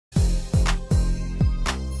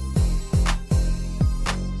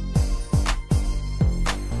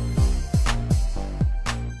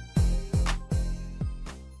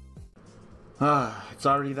It's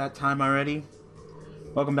already that time already.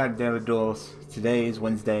 Welcome back to Daily Duels. Today is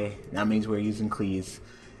Wednesday. That means we're using Qliphort.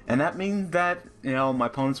 And that means that, my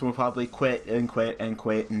opponents will probably quit and quit and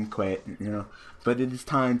quit and quit, But it is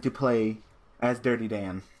time to play as Dirty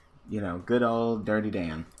Dan. Good old Dirty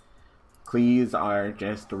Dan. Qliphorts are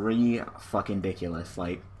just fucking ridiculous.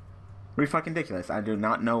 Fucking ridiculous. I do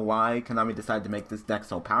not know why Konami decided to make this deck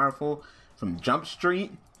so powerful from Jump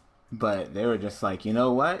Street. But they were just like, you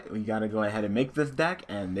know what? We gotta go ahead and make this deck,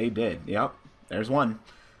 and they did. Yep, there's one.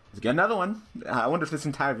 Let's get another one. I wonder if this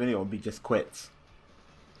entire video will be just quits.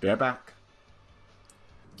 Be right back.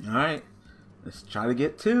 Alright, let's try to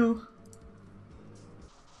get two.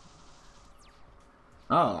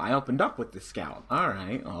 Oh, I opened up with the Scout.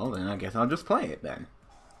 Alright, well then I guess I'll just play it then.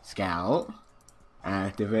 Scout,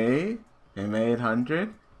 activate,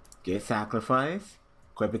 M800, get sacrifice.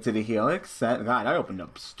 Equip it to the Helix. Set. God, I opened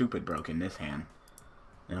up stupid broken this hand.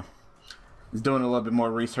 I was doing a little bit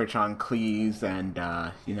more research on Qliphort and,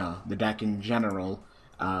 the deck in general,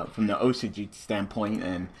 from the OCG standpoint.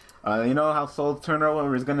 And, how Soul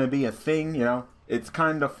Turnover is going to be a thing, it's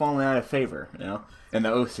kind of falling out of favor, in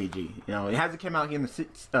the OCG. It hasn't come out here in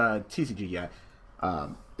the TCG yet.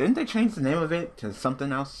 Didn't they change the name of it to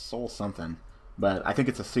something else? Soul something. But I think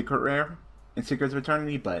it's a secret rare in Secrets of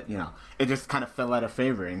Eternity, but, it just kind of fell out of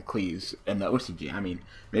favor in Qliphort and the OCG. I mean,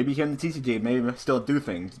 maybe here in the TCG, maybe still do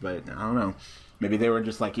things, but I don't know. Maybe they were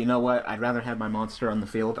just like, you know what, I'd rather have my monster on the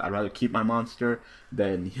field. I'd rather keep my monster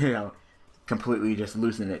than, completely just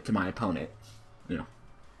losing it to my opponent.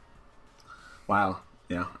 Wow,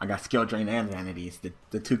 I got Skill Drain and Vanities,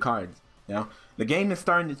 the two cards, The game is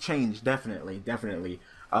starting to change, definitely.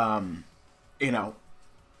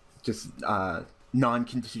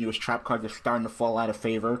 Non-continuous trap cards are starting to fall out of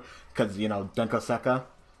favor because, Denko Sekka,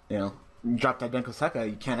 drop that Denko Sekka,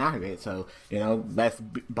 you can't activate, so, less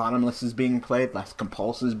Bottomless is being played, less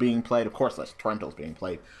Compulse is being played, of course less Torrential is being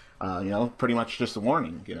played, pretty much just a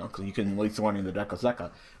warning, because you can release a warning to Denko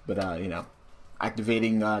Sekka, but,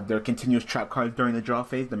 activating their continuous trap cards during the draw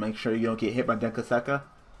phase to make sure you don't get hit by Denko Sekka,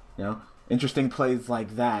 interesting plays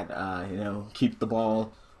like that, keep the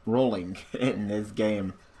ball rolling in this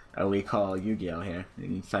game. We call Yu-Gi-Oh here.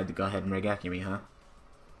 You decide to go ahead and Koa'Ki me, huh?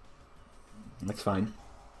 That's fine.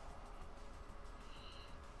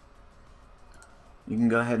 You can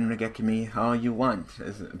go ahead and Koa'Ki me all you want,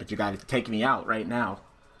 but you gotta take me out right now.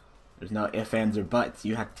 There's no ifs, ands, or buts.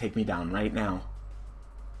 You have to take me down right now.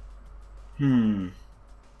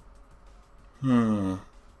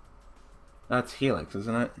 That's Helix,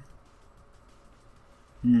 isn't it?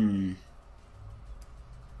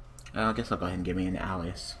 I guess I'll go ahead and give me an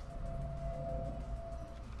alias.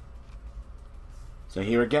 So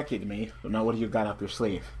he Koa'Ki'd me, but now what do you got up your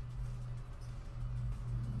sleeve?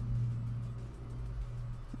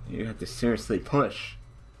 You have to seriously push.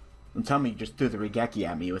 Don't tell me you just threw the Koa'Ki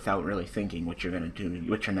at me without really thinking what you're gonna do,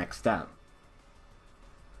 what's your next step.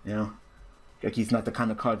 Koa'Ki's not the kind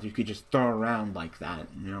of card you could just throw around like that,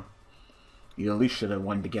 You at least should have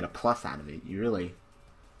wanted to get a plus out of it. You really...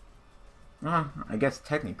 I guess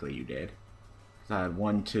technically you did. I had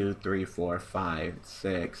 1, 2, 3, 4, 5,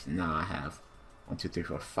 6. Now I have 1, 2, 3,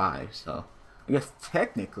 4, 5. So I guess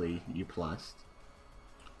technically you plussed.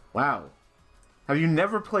 Wow. Have you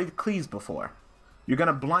never played Qliphort before? You're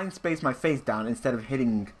gonna blind space my face down instead of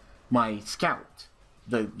hitting my Scout,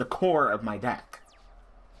 the core of my deck.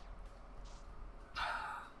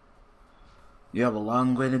 You have a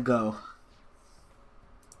long way to go.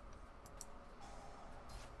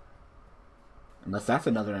 Unless that's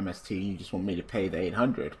another MST, you just want me to pay the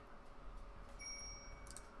 800.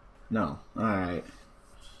 No. Alright.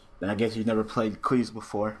 Then I guess you've never played Qliphort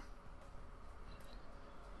before.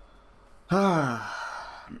 Is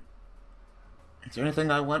there anything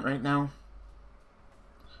I want right now?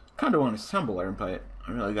 Kinda want Assembler, but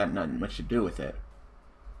I really got nothing much to do with it.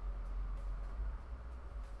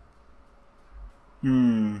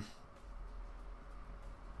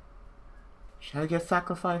 Should I get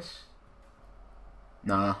Sacrifice?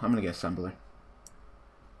 Nah, I'm gonna get Assembler.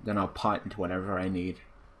 Then I'll pot into whatever I need.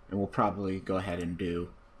 And we'll probably go ahead and do,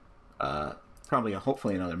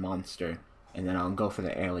 hopefully another monster. And then I'll go for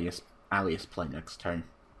the alias play next turn.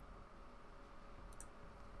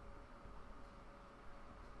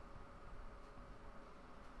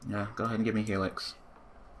 Yeah, go ahead and give me Helix.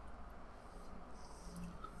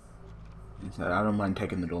 I don't mind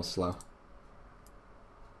taking the duel slow.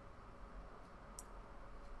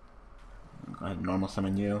 Go ahead and normal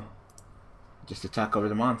summon you. Just attack over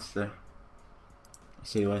the monster.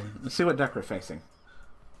 Let's see what deck we're facing.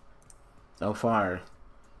 So far,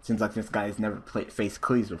 Seems like this guy's never faced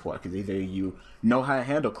Qliphort before, because either you know how to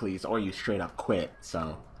handle Qliphort or you straight up quit.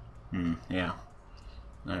 So, yeah.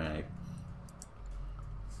 Alright.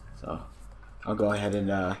 So, I'll go ahead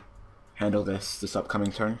and handle this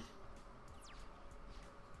upcoming turn.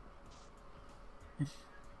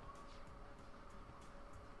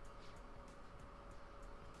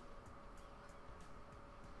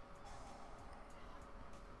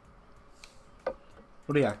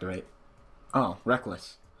 What do you activate? Oh,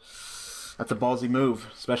 Reckless. That's a ballsy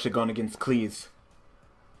move, especially going against Qliphort.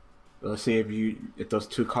 Let's see if those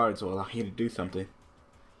two cards will allow you to do something.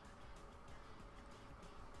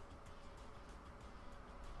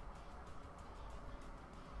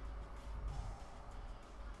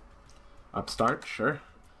 Upstart, sure.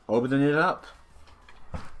 Opening it up.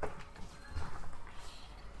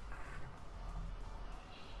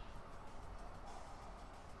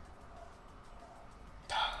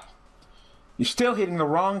 You're still hitting the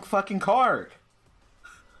wrong fucking card.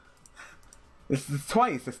 This is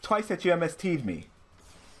twice. It's twice that you MST'd me.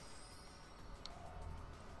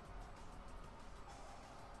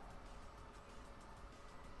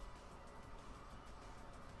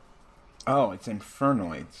 Oh, it's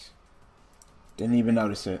Infernoids. Didn't even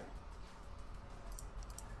notice it.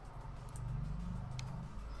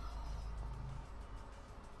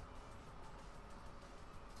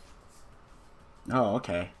 Oh,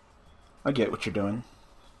 okay. I get what you're doing.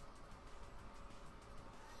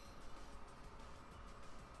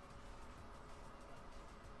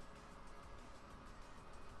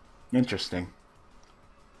 Interesting.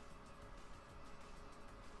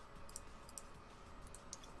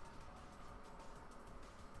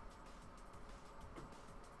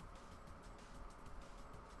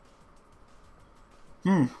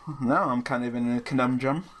 Now I'm kind of in a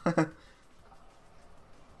conundrum.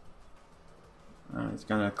 He's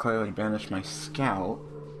gonna clearly banish my scout.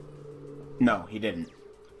 No, he didn't.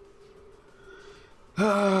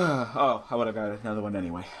 Oh, I would have got another one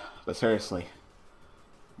anyway. But seriously.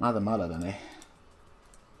 Mother then, eh?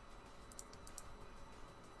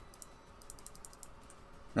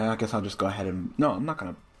 I guess I'll just go ahead and... No, I'm not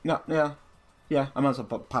gonna... No, yeah. Yeah, I might as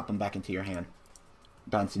well pop them back into your hand.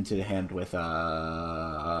 Bounce into the hand with,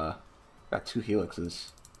 got 2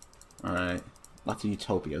 helixes. Alright. Lots of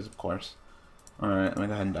utopias, of course. Alright, let me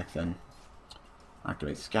go ahead and deck then.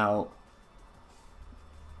 Activate Scout.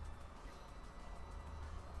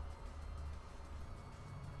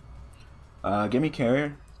 Give me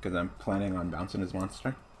Carrier, because I'm planning on bouncing his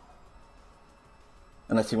monster.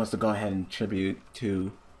 Unless he wants to go ahead and tribute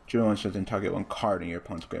to Jewel monsters and target 1 card in your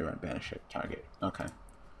opponent's graveyard, banish it. Target. Okay.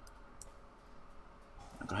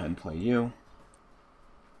 I'll go ahead and play you.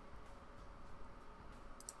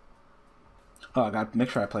 Oh, I gotta make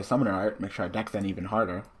sure I play Summoner Art, make sure I deck then even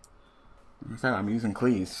harder. I'm using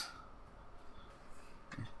Qliphort.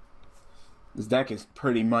 This deck is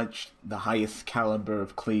pretty much the highest caliber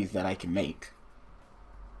of Qliphort that I can make.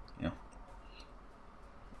 Yeah.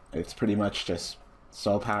 It's pretty much just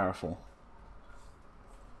so powerful.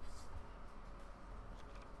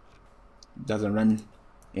 Doesn't run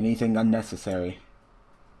anything unnecessary.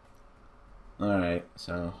 Alright,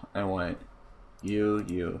 so I want you, and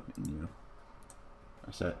you.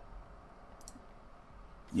 That's it.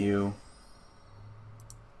 You.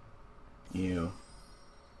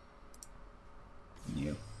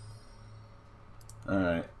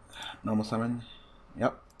 Alright. Normal summon?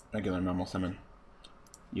 Yep. Regular normal summon.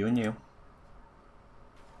 You and you.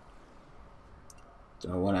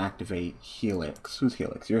 Do I want to activate Helix? Who's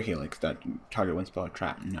Helix? Your Helix. That target 1 spell or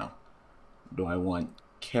trap? No. Do I want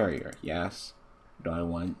Carrier? Yes. Do I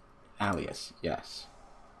want Alias? Yes.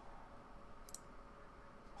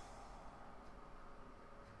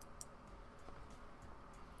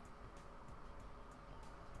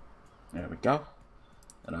 There we go.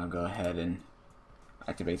 And I'll go ahead and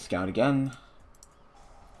activate Scout again.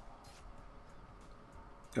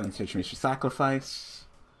 Go and search me for Sacrifice.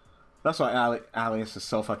 That's why Alias is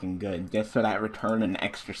so fucking good. Just for that return and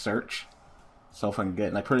extra search. So fucking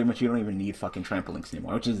good. Like, pretty much you don't even need fucking Trampolinks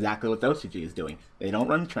anymore, which is exactly what the OCG is doing. They don't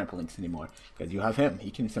run Trampolinks anymore, because you have him. He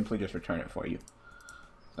can simply just return it for you.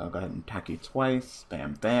 So I'll go ahead and attack you twice.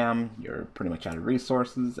 Bam, bam. You're pretty much out of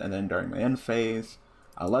resources. And then during my end phase,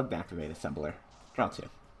 I'll love to activate Assembler. Draw 2.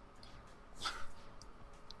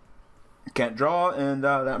 Can't draw, and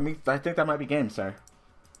that means I think that might be game, sir.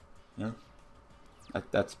 Yeah.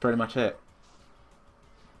 That's pretty much it.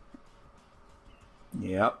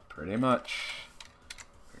 Yep, pretty much.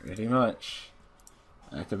 Pretty much.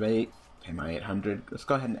 Activate. Pay my 800. Let's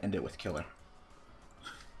go ahead and end it with Killer.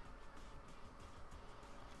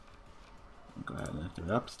 Go ahead and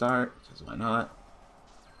activate Upstart, because why not?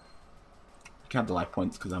 count the life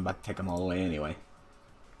points because I'm about to take them all away anyway.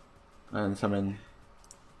 And summon,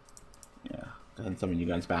 yeah, go ahead and summon you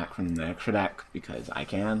guys back from the extra deck because I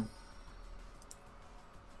can.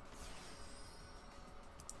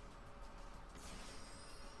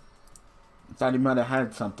 I thought he might have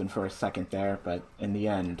had something for a second there, but in the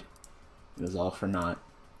end, it was all for naught.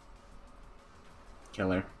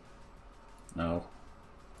 Killer. No.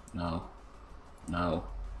 No. No.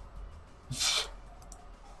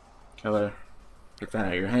 Killer. Get that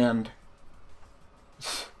out of your hand.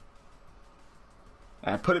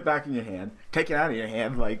 And put it back in your hand. Take it out of your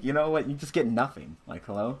hand. Like, you know what? You just get nothing. Like,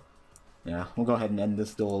 hello? Yeah, we'll go ahead and end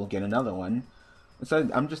this duel. Get another one. So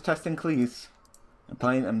I'm just testing Qliphort.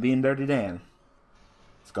 I'm being Dirty Dan.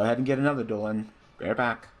 Let's go ahead and get another duel in. Be right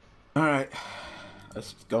back. Alright.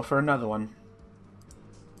 Let's go for another one.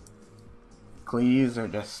 Qliphort are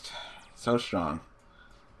just so strong.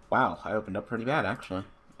 Wow, I opened up pretty bad, actually.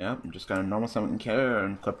 Yep, I'm just gonna normal summon Care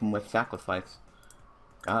and equip him with Sacrifice.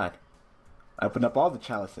 God. I opened up all the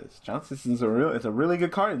Chalices. Chalices is a really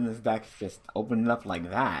good card in this deck. It's just opening up like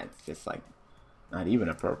that. It's just like not even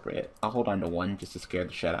appropriate. I'll hold on to one just to scare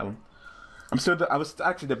the shit out of him. I was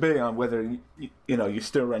actually debating on whether you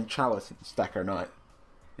still run Chalice in this deck or not.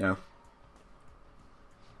 You know.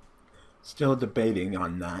 Still debating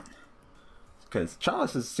on that. Because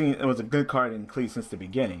Chalice it was a good card in Qliphort since the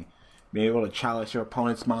beginning. Being able to Chalice your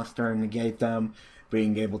opponent's monster and negate them.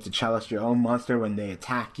 Being able to Chalice your own monster when they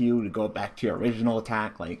attack you to go back to your original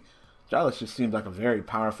attack. Like, Chalice just seems like a very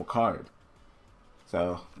powerful card.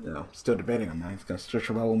 So, still debating on that. It's gonna stretch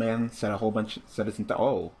a roll, man. Set us into.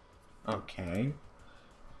 Oh. Okay.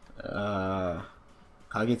 Kage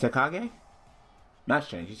Takage? Match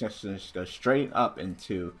change. He's just go straight up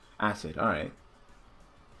into Acid. Alright.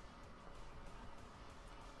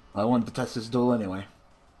 I wanted to test this duel anyway.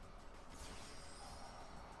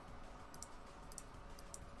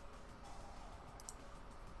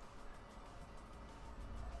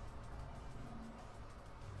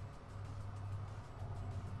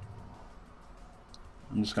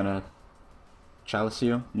 I'm just gonna Chalice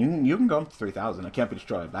you. You can go up to 3,000. I can't be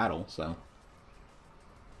destroyed in battle, so.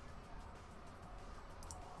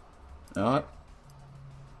 You know what?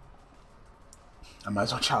 I might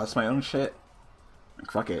as well Chalice my own shit.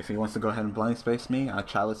 Like, fuck it. If he wants to go ahead and blind space me, I'll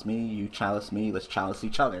Chalice me, you Chalice me, let's Chalice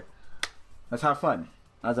each other. Let's have fun.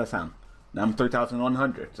 How's that sound? Now I'm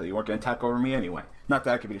 3,100, so you weren't gonna attack over me anyway. Not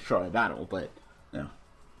that I could be destroyed in battle, but,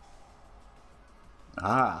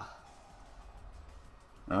 Ah.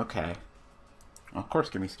 Okay. Of course,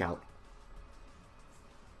 give me Scout.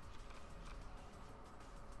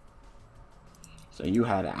 So you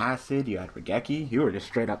had Acid, you had Koa'Ki. You were just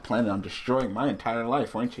straight up planning on destroying my entire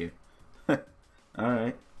life, weren't you?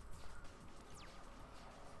 Alright.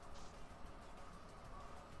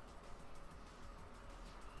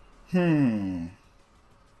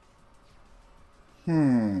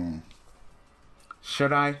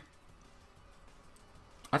 Should I?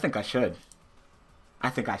 I think I should. I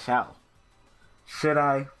think I shall. Should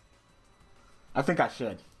I? I think I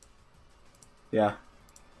should. Yeah.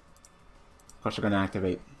 Of course we're gonna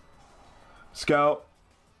activate. Scout.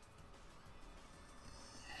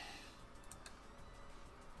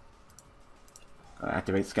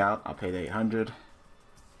 Activate Scout. I'll pay the 800.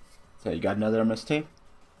 So you got another MST?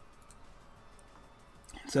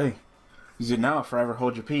 Say. Use it now or forever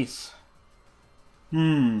hold your peace.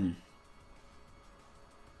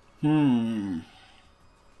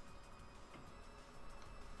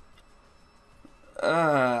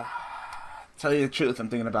 Tell you the truth, I'm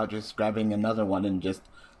thinking about just grabbing another one and just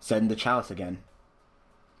setting the Chalice again.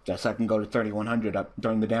 Just so I can go to 3,100 up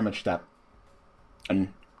during the damage step.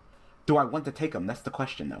 And do I want to take him? That's the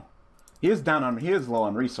question, though. He is low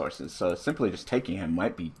on resources, so simply just taking him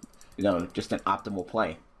might be, just an optimal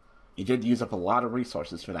play. He did use up a lot of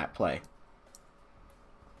resources for that play.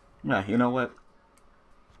 Yeah, you know what?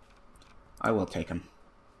 I will take him.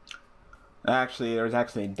 Actually, there was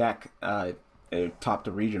actually a deck top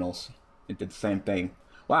the regionals. It did the same thing.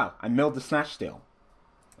 Wow, I milled the Snatch Steal.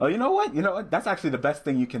 Oh, you know what? That's actually the best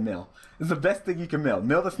thing you can mill. It's the best thing you can mill.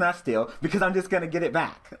 Mill the Snatch Steal because I'm just going to get it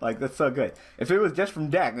back. Like, that's so good. If it was just from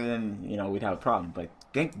deck, then, we'd have a problem. But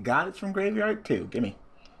thank God it's from graveyard, too. Gimme.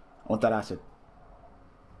 I want that Acid.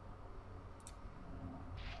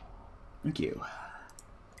 Thank you.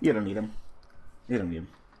 You don't need him. You don't need him.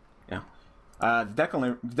 Yeah. The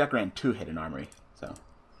deck ran 2 Hidden Armory, so.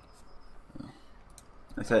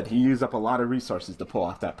 I said he used up a lot of resources to pull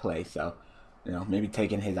off that play, so, maybe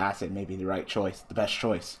taking his Acid may be the right choice, the best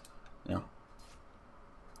choice,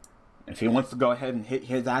 If he wants to go ahead and hit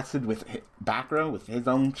his Acid with back row with his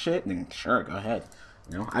own shit, then sure, go ahead.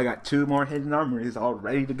 You know, I got 2 more hidden armories all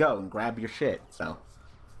ready to go and grab your shit, so.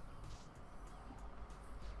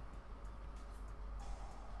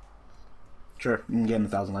 Sure, you can get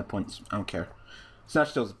 1,000 life points. I don't care.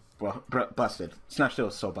 Snatch Steel's busted. Snatch Steel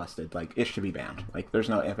is so busted. Like, it should be banned. Like, there's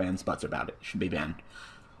no ifs, ands, buts about it. It should be banned.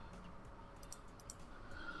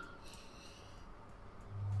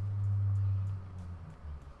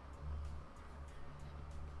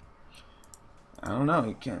 I don't know.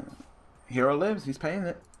 He can. Hero lives. He's paying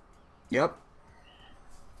it. Yep.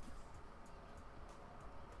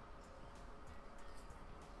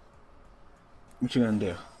 What you gonna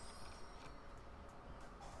do?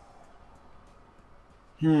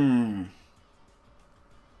 Is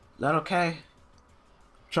that okay? I'm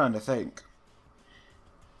trying to think.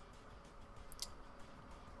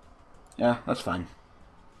 Yeah, that's fine.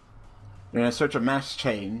 You're gonna search a mass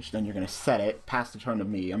change, then you're gonna set it, pass the turn to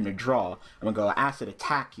me. I'm gonna draw. I'm gonna go acid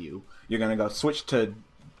attack you. You're gonna go switch to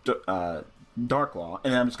Dark Law,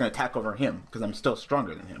 and then I'm just gonna attack over him because I'm still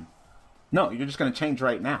stronger than him. No, you're just gonna change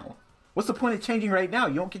right now. What's the point of changing right now?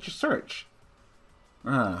 You don't get your search.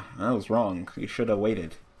 Ah, I was wrong. You should have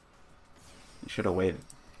waited. You should have waited.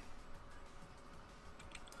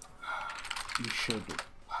 You should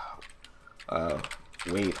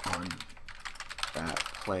wait on that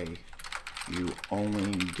play. You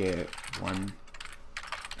only get 1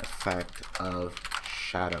 effect of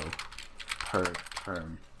shadow per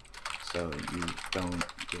turn, so you don't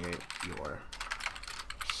get your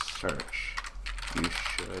search. You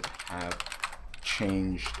should have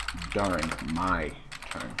changed during my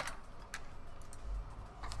turn.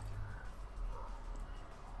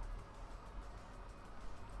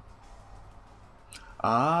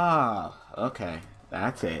 Ah, okay,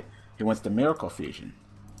 that's it. He wants the Miracle Fusion.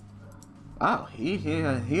 Oh, he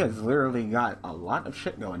has literally got a lot of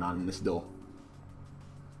shit going on in this duel.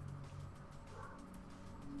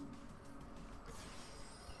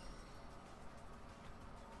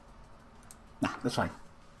 Nah, that's fine.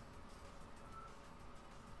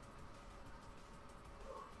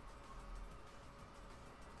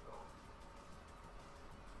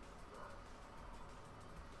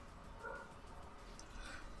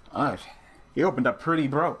 Alright. He opened up pretty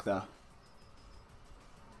broke, though.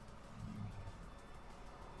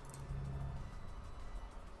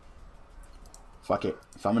 Fuck it.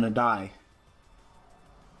 If I'm gonna die...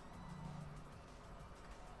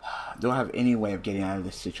 Do I have any way of getting out of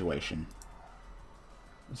this situation?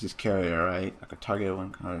 This is carrier, right? I could target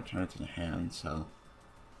 1 card, return it to the hand, so...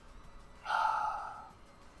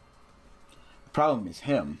 The problem is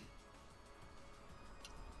him.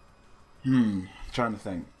 Trying to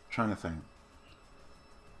think.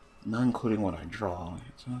 Not including what I draw.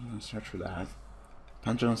 So I'm gonna search for that.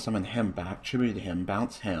 Pendulum summon him back, tribute to him,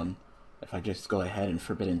 bounce him. If I just go ahead and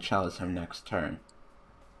Forbidden Chalice him next turn.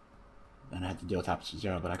 Then I have to deal with Tapestry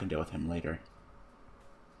 0, but I can deal with him later.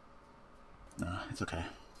 Nah, it's okay.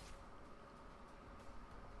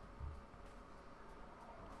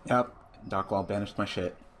 Yep, Darkwall banished my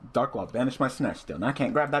shit. Darkwall banished my Snatch Steel. Now I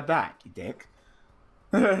can't grab that back, you dick.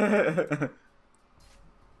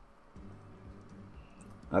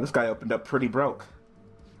 This guy opened up pretty broke.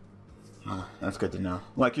 That's good to know.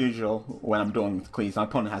 Like usual, when I'm doing with Qliphort, my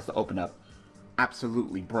opponent has to open up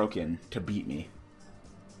absolutely broken to beat me.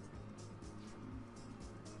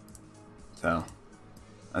 So,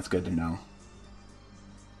 that's good to know.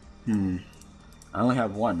 I only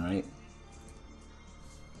have 1, right?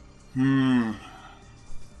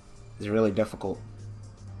 It's really difficult.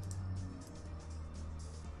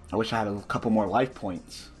 I wish I had a couple more life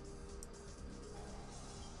points.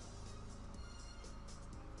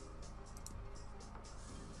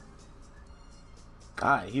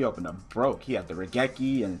 God, he opened up broke. He had the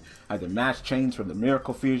Regeki and had the mass chains for the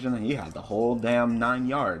Miracle Fusion, and he had the whole damn 9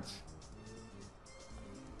 yards.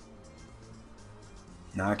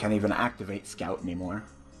 Now I can't even activate Scout anymore.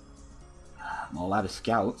 I'm all out of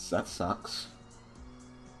Scouts. That sucks.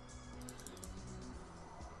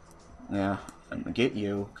 Yeah, I'm gonna get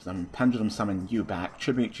you, because I'm Pendulum Summon you back,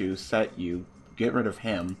 tribute you, set you, get rid of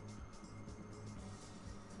him.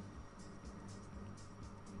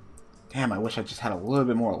 Damn, I wish I just had a little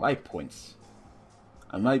bit more life points.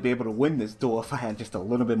 I might be able to win this duel if I had just a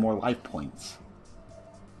little bit more life points.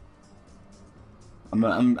 I'm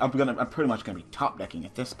pretty much gonna be top decking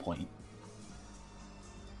at this point.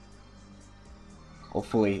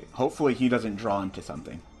 Hopefully he doesn't draw into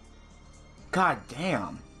something. God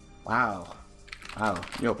damn. Wow. Wow,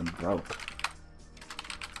 you opened broke.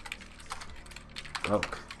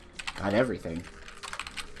 Broke. Got everything.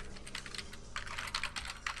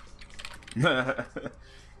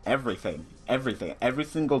 Everything. Everything. Every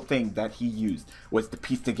single thing that he used was to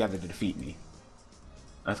piece together to defeat me.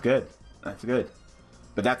 That's good. That's good.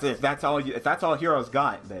 But that's if that's all if that's all heroes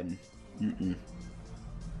got, then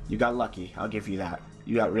you got lucky. I'll give you that.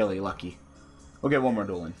 You got really lucky. We'll get one more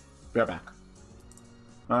duel in. Be right back.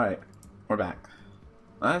 Alright, we're back.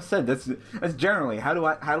 Like I said, that's generally how do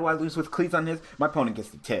I lose with cleats on his? My opponent gets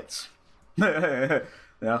the tits.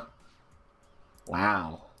 Yeah.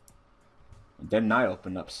 Wow. Didn't I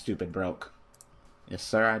open up stupid broke? Yes,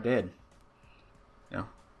 sir, I did. Yeah.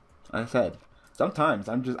 Like I said, sometimes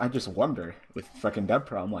I just wonder with fucking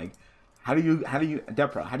DevPro. I'm like, how do you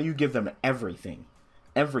DevPro? How do you give them everything?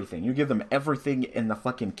 Everything. You give them everything in the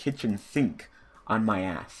fucking kitchen sink on my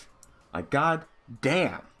ass. Like, god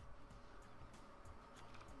damn.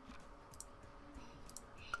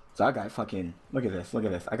 So I got fucking, look at this, look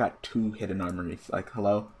at this. I got 2 hidden armories. Like,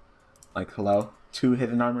 hello? Like, hello? 2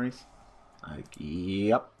 hidden armories? Like,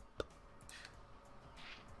 yep.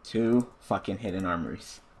 2 fucking hidden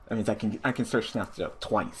armories. That means I can search Snap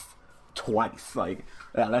twice. Twice. Like,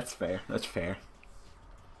 yeah, that's fair. That's fair.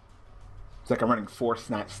 It's like I'm running 4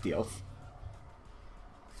 snatch steals.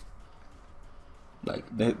 Like,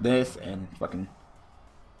 this and fucking...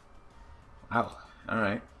 Wow.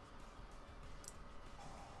 Alright.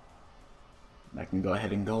 I can go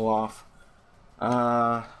ahead and go off.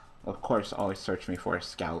 Of course, always search me for a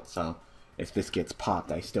scout, so if this gets popped,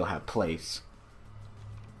 I still have place.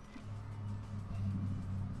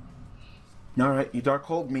 Alright, you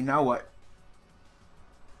Darkhold me, now what?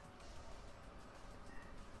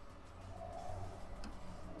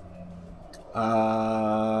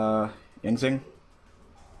 Yingxing?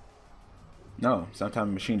 No,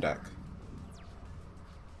 sometime machine deck.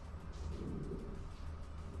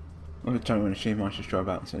 Every time when a machine monsters draw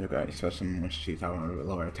out and send a guy, especially when she's out on a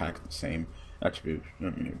lower attack, the same attribute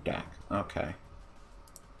in your deck. Okay.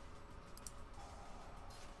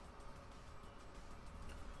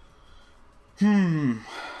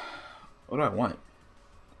 What do I want?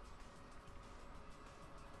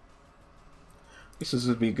 I guess this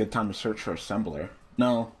would be a good time to search for Assembler.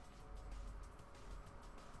 No.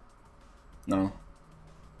 No.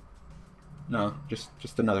 No,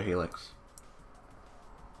 just another Helix.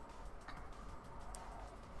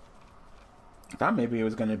 I thought maybe it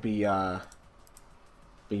was gonna be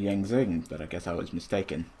Yangzing, but I guess I was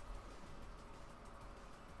mistaken.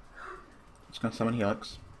 Just gonna summon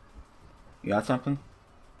Helix. You got something?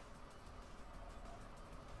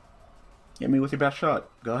 Hit me with your best shot.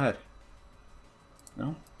 Go ahead.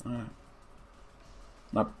 No? Alright.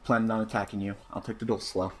 Not planning on attacking you. I'll take the duel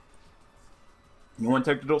slow. You want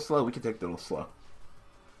to take the duel slow? We can take the duel slow.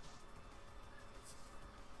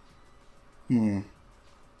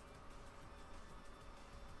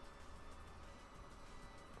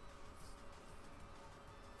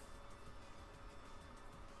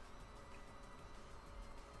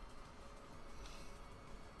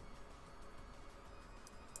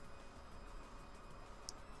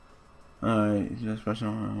 Just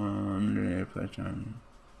special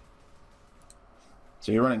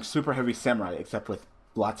So you're running super heavy samurai, except with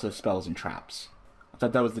lots of spells and traps. I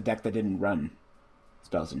thought that was the deck that didn't run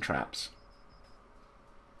spells and traps.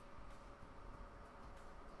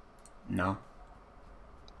 No.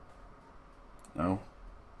 No.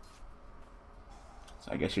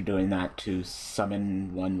 So I guess you're doing that to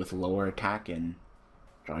summon one with lower attack and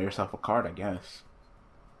draw yourself a card, I guess.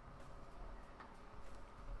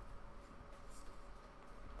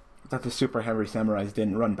 I thought the super heavy samurais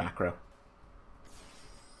didn't run back row.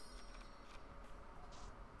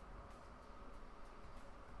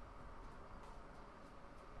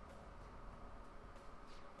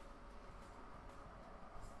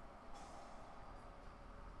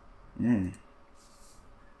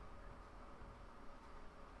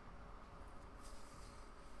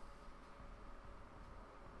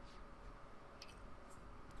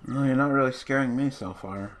 Well, you're not really scaring me so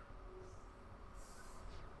far.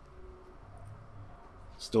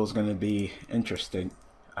 Still's gonna be interesting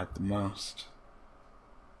at the most.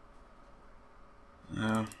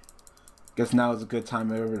 Yeah. Guess now is a good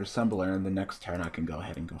time over to Assembler, and the next turn I can go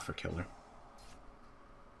ahead and go for Killer.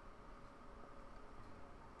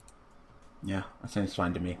 Yeah, that seems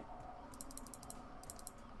fine to me.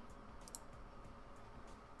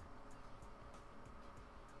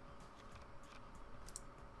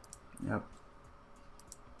 Yep.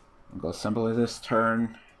 We'll go Assembler this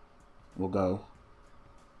turn. We'll go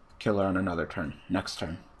Killer on another turn. Next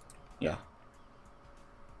turn. Yeah.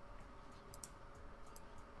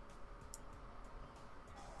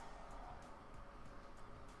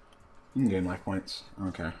 You can gain life points.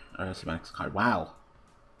 Okay. That's the next card. Wow.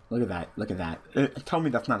 Look at that. Look at that. Tell me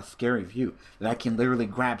that's not a scary view. That I can literally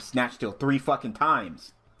grab Snatch Steal 3 fucking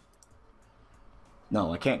times.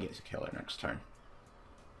 No, I can't get a killer next turn.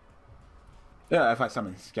 Yeah, if I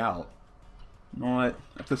summon Scout. You know what?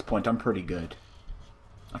 At this point, I'm pretty good.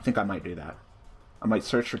 I think I might do that. I might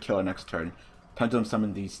search for killer next turn. Pendulum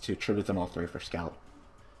summon these two, tribute them all 3 for Scout.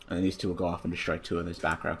 And then these 2 will go off and destroy 2 of this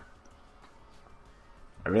back row.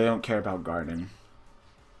 I really don't care about Garden.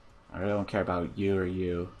 I really don't care about you or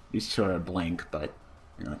you. These 2 are a blank, but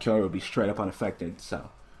you know, killer will be straight up unaffected, so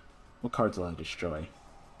what cards will I destroy?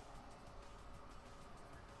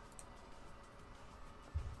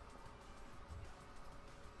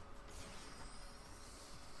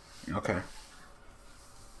 Okay.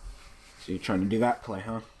 So you're trying to do that play,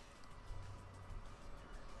 huh?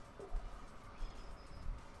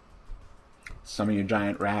 Summon your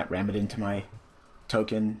giant rat, ram it into my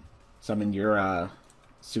token. Summon your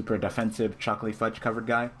super defensive chocolate fudge covered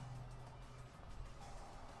guy.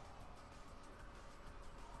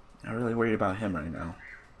 I'm really worried about him right now.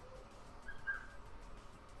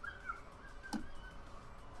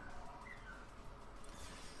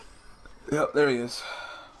 Yep, there he is.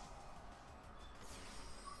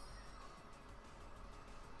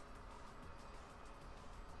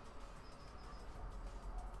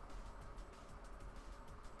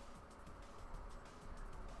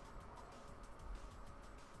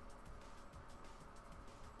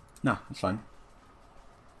 No, it's fine.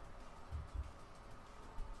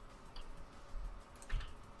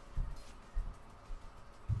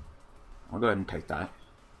 I'll go ahead and take that.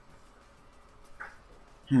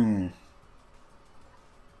 Trying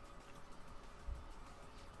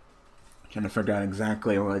to figure out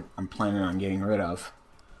exactly what I'm planning on getting rid of.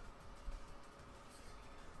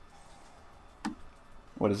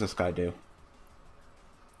 What does this guy do?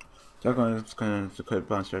 It's going to quit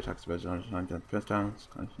monster attacks by zone on the fifth down.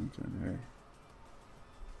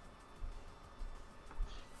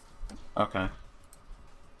 Okay.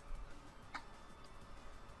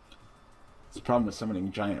 It's the problem with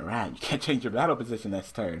summoning giant rat. You can't change your battle position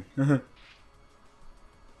this turn.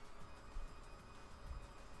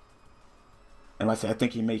 Unless I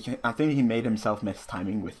think he made himself miss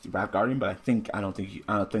timing with Rat Guardian, but I think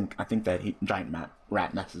that giant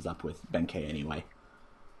rat messes up with Benkei anyway.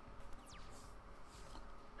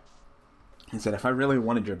 He said, if I really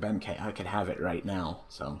wanted your Benkei, I could have it right now,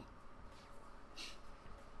 so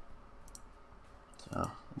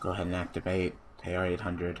go ahead and activate, pay our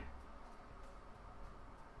 800.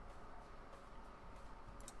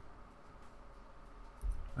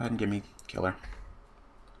 Go ahead and give me killer.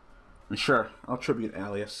 And sure, I'll tribute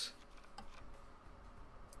Alias.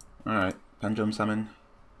 Alright, Pendulum Summon,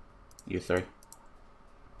 you 3.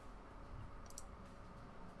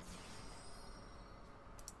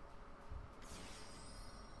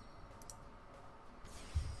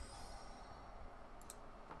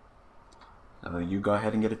 So you go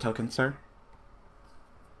ahead and get a token, sir.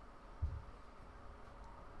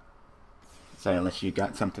 Say unless you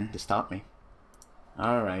got something to stop me.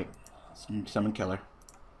 Alright, summon killer.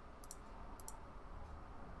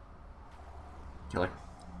 Killer.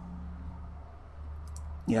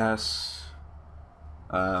 Yes.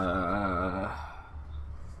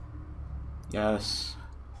 Yes.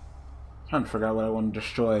 I'm trying to figure out what I want to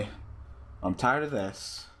destroy. I'm tired of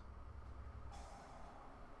this.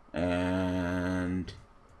 And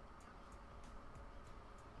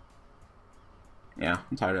yeah,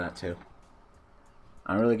 I'm tired of that too.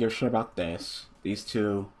 I don't really give a shit about this. These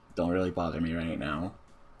 2 don't really bother me right now.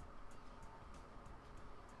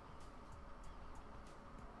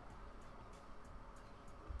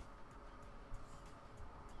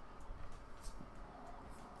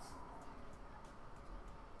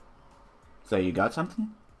 So you got something?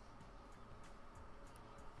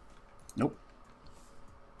 Nope.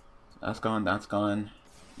 That's gone, that's gone.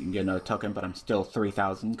 You can get another token, but I'm still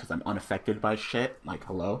 3,000 because I'm unaffected by shit. Like,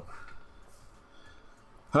 hello?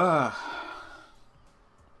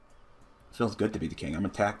 Feels good to be the king. I'm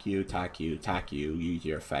gonna attack you, use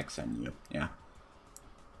your effects, and you. Yeah.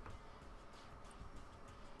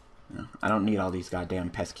 I don't need all these goddamn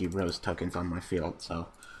pesky rose tokens on my field, so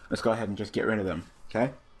let's go ahead and just get rid of them,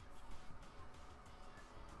 okay?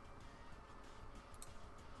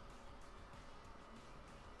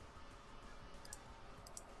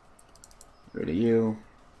 Rid of you.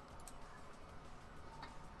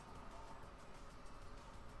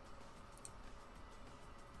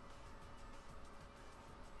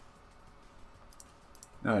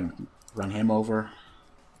 Go ahead and run him over.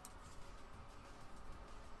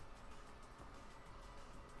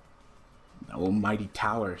 The almighty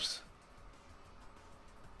towers.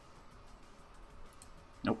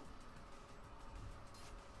 Nope.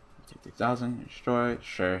 50,000, destroy.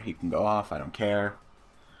 Sure, he can go off. I don't care.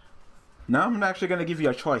 Now I'm actually going to give you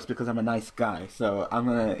a choice because I'm a nice guy. So I'm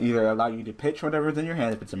going to either allow you to pitch whatever's in your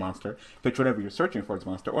hand if it's a monster, pitch whatever you're searching for as a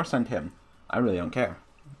monster, or send him. I really don't care.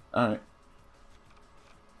 Alright.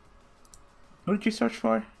 What did you search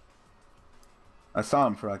for? I saw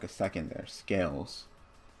him for like a second there. Scales.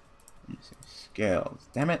 Let me see. Scales.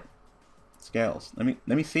 Damn it. Scales. Let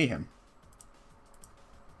me see him.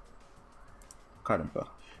 Card info.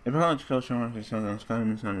 If you're on skill show, you can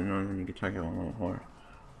target one level 4.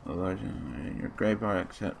 In your graveyard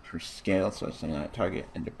except for scale, so it's in that target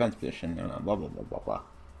in defense position, blah blah blah blah blah.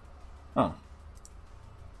 Oh.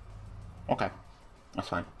 Okay. That's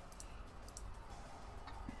fine.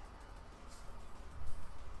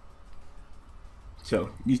 So,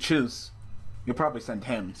 you choose. You'll probably send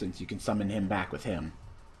him since you can summon him back with him.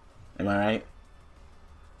 Am I right?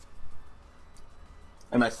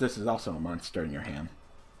 Unless this is also a monster in your hand.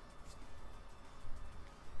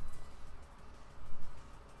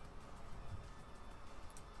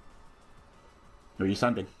 Who are you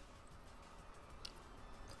sending?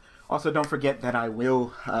 Also, don't forget that I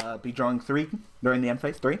will be drawing 3 during the end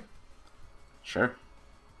phase. 3? Sure.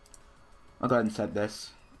 I'll go ahead and set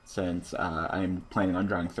this since I'm planning on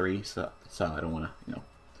drawing 3, so I don't want to,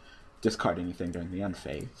 discard anything during the end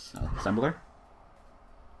phase. So, assembler.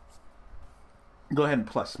 Go ahead and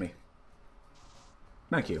plus me.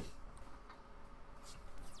 Thank you.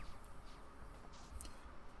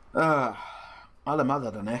 Alla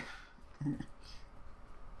mother done eh?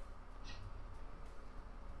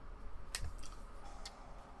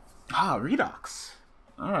 Ah, Redox.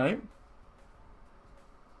 Alright.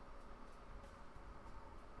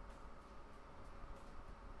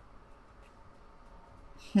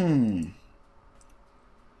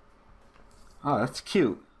 Oh, that's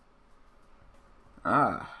cute.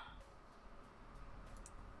 Ah.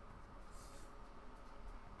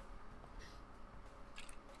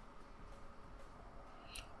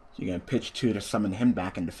 So you're gonna pitch 2 to summon him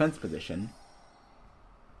back in defense position.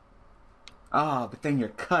 Ah, but then you're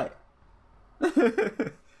cut.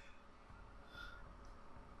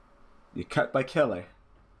 You're cut by killer.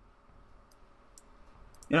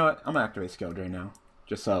 You know what? I'm gonna activate skill drain now.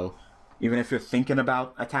 Just so, even if you're thinking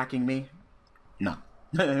about attacking me, no.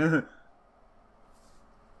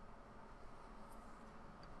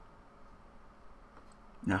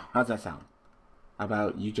 No, how's that sound? How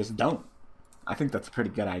about you just don't? I think that's a pretty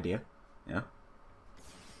good idea. Yeah.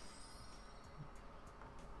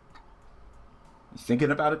 You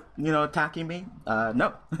thinking about it, attacking me?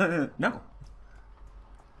 No. No.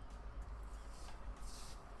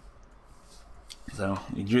 So,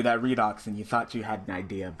 you drew that Redox and you thought you had an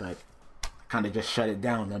idea, but I kind of just shut it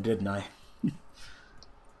down, though, didn't I?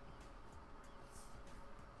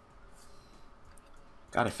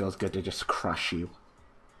 God, it feels good to just crush you.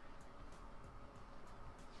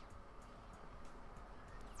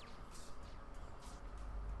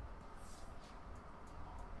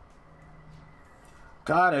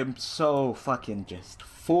 God, I'm so fucking just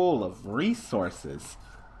full of resources.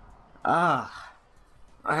 Ah,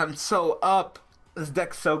 I'm so up. This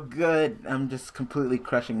deck's so good. I'm just completely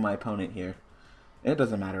crushing my opponent here. It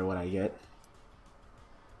doesn't matter what I get.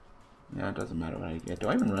 Yeah, it doesn't matter what I get. Do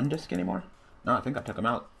I even run disc anymore? No, I think I took him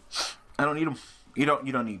out. I don't need him. You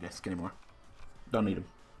don't need disc anymore. Don't need him.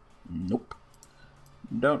 Nope.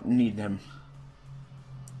 Don't need him.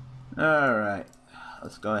 Alright.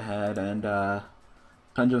 Let's go ahead and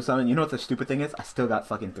Pendulum Summon. You know what the stupid thing is? I still got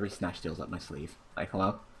fucking 3 Snatch Steals up my sleeve. Like,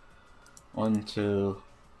 hello? 1, 2,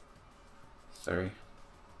 3.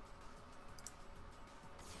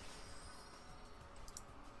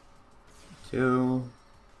 Two,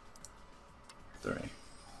 3.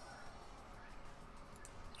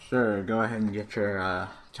 Sure, go ahead and get your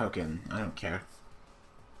token. I don't care.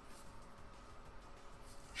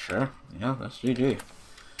 Sure, yeah, that's GG.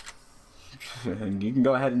 You can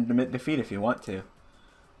go ahead and admit defeat if you want to.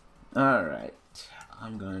 Alright,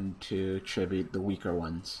 I'm going to tribute the weaker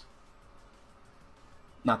ones.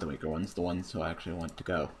 Not the weaker ones, the ones who I actually want to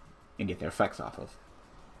go and get their effects off of.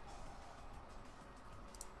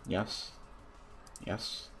 Yes.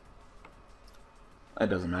 Yes. It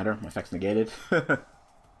doesn't matter, my effect's negated.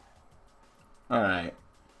 Alright.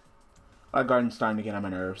 Our garden's starting to get on my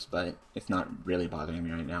nerves, but it's not really bothering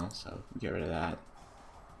me right now, so we'll get rid of that.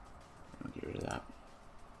 We'll get rid of that.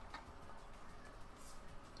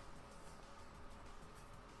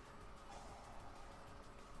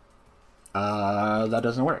 That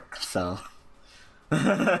doesn't work, so.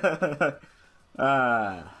 There's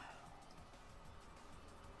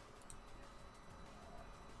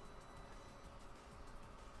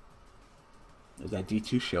that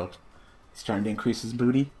D2 shield. He's trying to increase his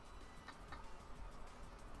booty.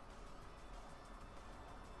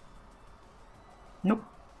 Nope.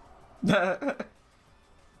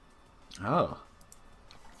 Oh.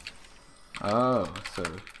 Oh, so...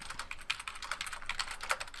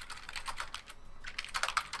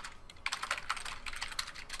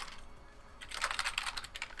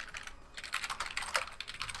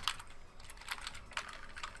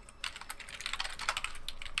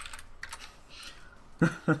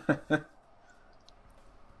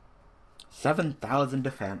 $7,000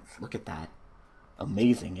 defense. Look at that.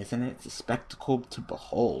 Amazing, isn't it? It's a spectacle to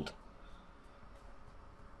behold.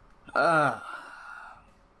 Is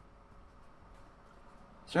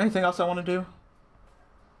there anything else I want to do?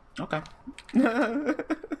 Okay.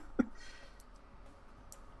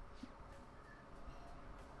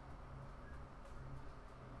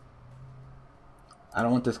 I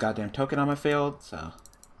don't want this goddamn token on my field, so...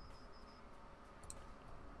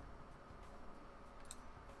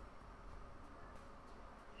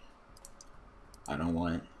 I don't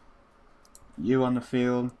want you on the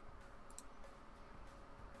field.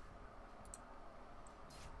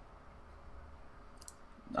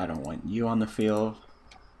 I don't want you on the field.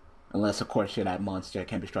 Unless, of course, you're that monster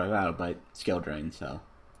can't be struck out, but skill drain, so...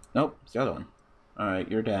 Nope, it's the other one.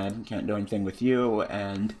 Alright, you're dead. Can't do anything with you,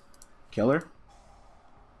 and... Killer?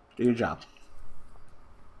 Do your job.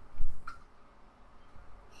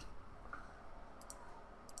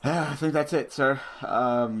 I think that's it, sir.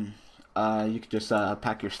 You could just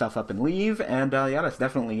pack your stuff up and leave, and yeah, that's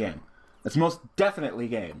definitely game. That's most definitely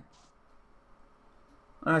game.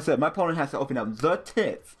 Like I said, my opponent has to open up the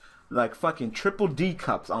tits, like fucking triple D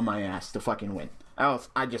cups on my ass to fucking win. Else,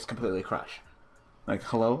 I just completely crush. Like,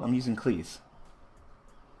 hello? I'm using Qliphort.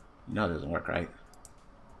 You know it doesn't work, right?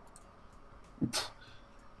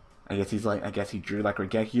 I guess he's like, I guess he drew like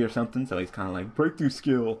Koa'Ki or something, so he's kind of like, breakthrough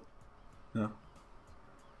skill. Yeah.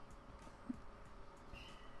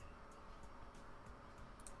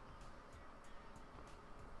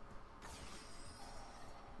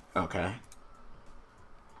 Okay.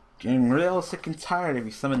 Getting real sick and tired of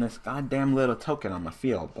you summoning this goddamn little token on my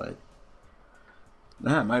field, but...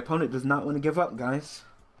 Nah, my opponent does not want to give up, guys.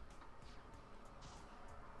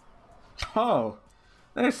 Oh!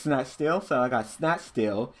 There's Snatch Steal, so I got Snatch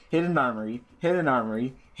Steal, Hidden Armory, Hidden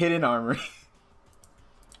Armory, Hidden Armory.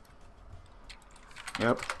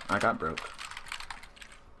 Yep, I got broke.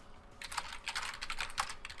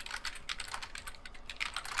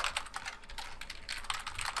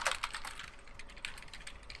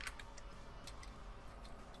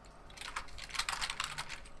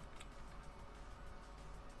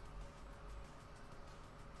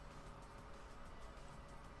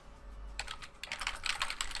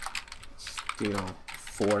 Steal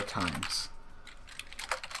 4 times.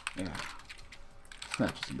 Yeah.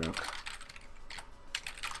 Snatch is broke.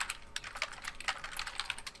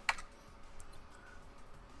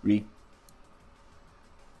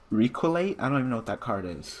 Requilate? I don't even know what that card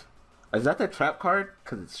is. Is that the trap card?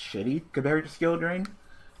 Because it's shitty compared to skill drain?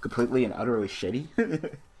 Completely and utterly shitty?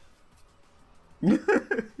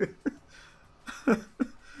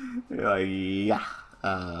 Yeah.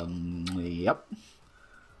 Yep.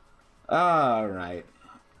 Alright.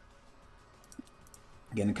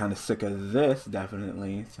 Getting kind of sick of this,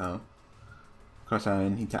 definitely. So, of course, I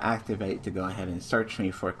need to activate to go ahead and search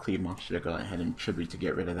me for a Qliphort monster to go ahead and tribute to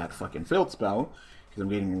get rid of that fucking field spell. Because I'm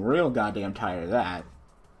getting real goddamn tired of that.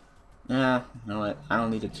 Yeah, you know what? I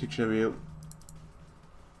don't need a 2 tribute.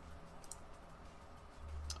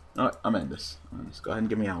 You know what? I'm in this. Just go ahead and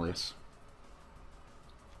give me Alias.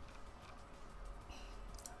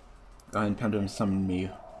 Go ahead and pendulum summon me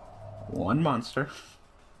 1 monster.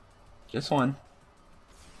 Just 1.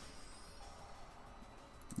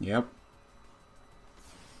 Yep.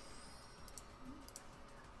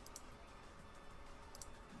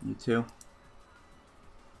 You too.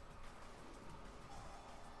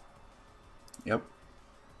 Yep.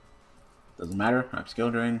 Doesn't matter. I'm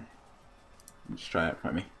skill drain. Just try it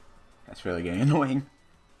for me. That's really getting annoying.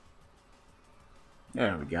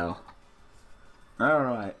 There we go.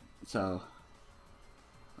 Alright, so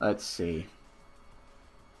let's see.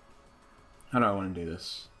 How do I want to do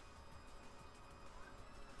this?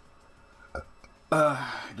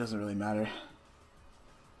 It doesn't really matter.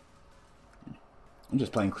 I'm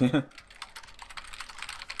just playing clean.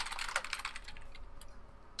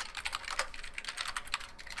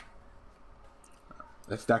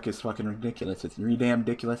 This deck is fucking ridiculous. It's re-damn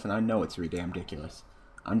ridiculous, and I know it's re-damn ridiculous.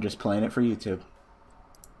 I'm just playing it for YouTube.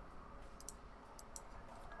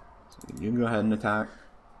 So you can go ahead and attack.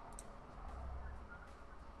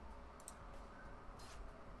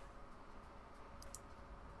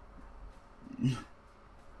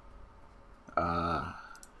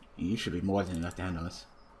 You should be more than enough to handle this.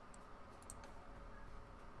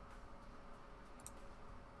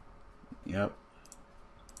 Yep.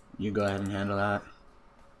 You go ahead and handle that.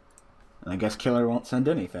 And I guess Killer won't send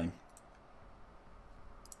anything.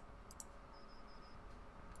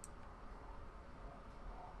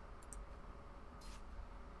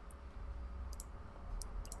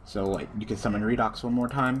 So, wait, you can summon Redox one more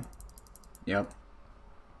time? Yep.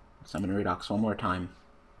 Summon Redox one more time.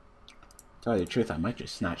 Tell you the truth, I might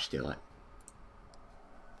just snatch steal it.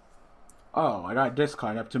 Oh, I got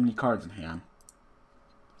discard. I have too many cards in hand.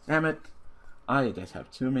 Damn it. I just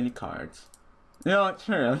have too many cards. You know what?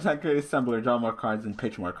 Sure, let's not create assembler, draw more cards, and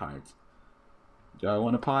pitch more cards. Do I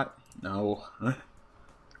want a pot? No.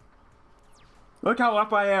 Look how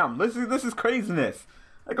up I am. This is craziness.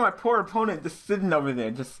 Look at my poor opponent just sitting over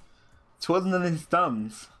there, just twiddling his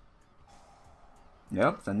thumbs.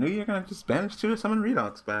 Yep, I knew you were gonna just banish 2 to summon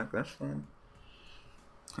Redox back. That's fine.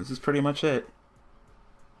 This is pretty much it.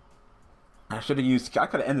 I could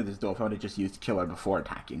have ended this duel if I would have just used Killer before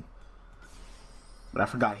attacking. But I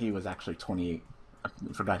forgot he was actually 28. I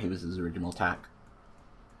forgot he was his original attack.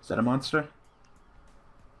 Is that a monster?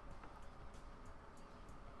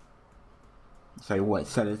 Say what?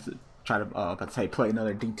 Said it's try to but say play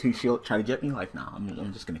another D2 shield, try to get me? Like, no,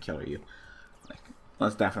 I'm just gonna killer you. Like, I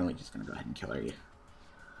was definitely just gonna go ahead and killer you.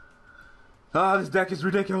 Ah, this deck is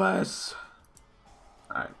ridiculous.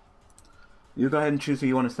 Alright. You go ahead and choose who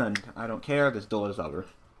you want to send. I don't care, this duel is over.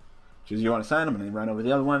 Choose who you want to send, I'm gonna run over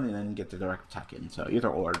the other one and then get the direct attack in. So either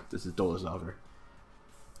or, this duel is over.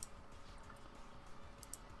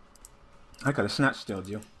 I could have snatch stealed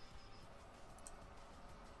you.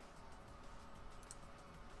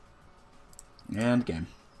 And game.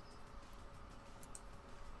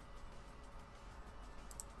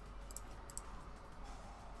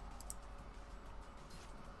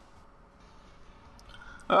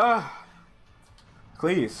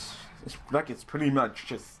 Please. This deck is pretty much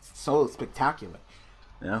just so spectacular.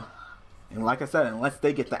 You know? And like I said, unless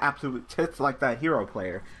they get the absolute tits like that hero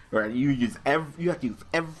player, where you have to use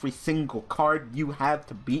every single card you have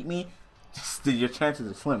to beat me, just your chances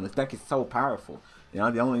are slim. This deck is so powerful. You know,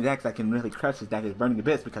 the only deck that can really crush this deck is Burning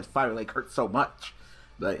Abyss because Fire Lake hurts so much.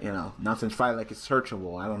 But, you know, not since Fire Lake is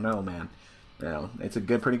searchable, I don't know, man. You know, it's a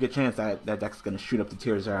pretty good chance that that deck's going to shoot up to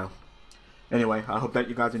tier 0. Anyway, I hope that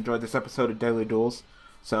you guys enjoyed this episode of Daily Duels.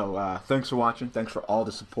 So, thanks for watching. Thanks for all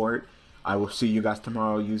the support. I will see you guys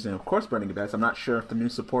tomorrow using, of course, Burning Abyss. I'm not sure if the new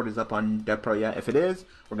support is up on DevPro yet. If it is,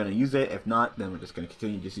 we're going to use it. If not, then we're just going to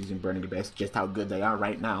continue just using Burning Abyss, just how good they are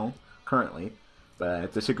right now, currently. But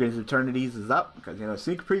if the Secrets of Eternities is up, because, you know,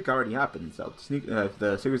 Sneak Peek already happened. So, if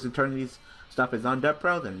the Secrets of Eternities stuff is on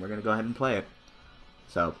DevPro, then we're going to go ahead and play it.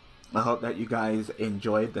 So, I hope that you guys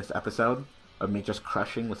enjoyed this episode of me just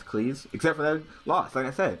crushing with Qli's, except for that loss. Like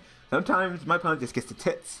I said, sometimes my opponent just gets the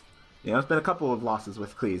tits. You know, it's been a couple of losses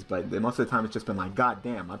with Qli's, but most of the time it's just been like, god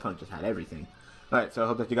damn, my opponent just had everything. Alright, so I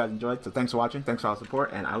hope that you guys enjoyed. So thanks for watching, thanks for all the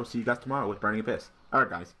support, and I will see you guys tomorrow with Burning Abyss.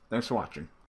 Alright guys, thanks for watching.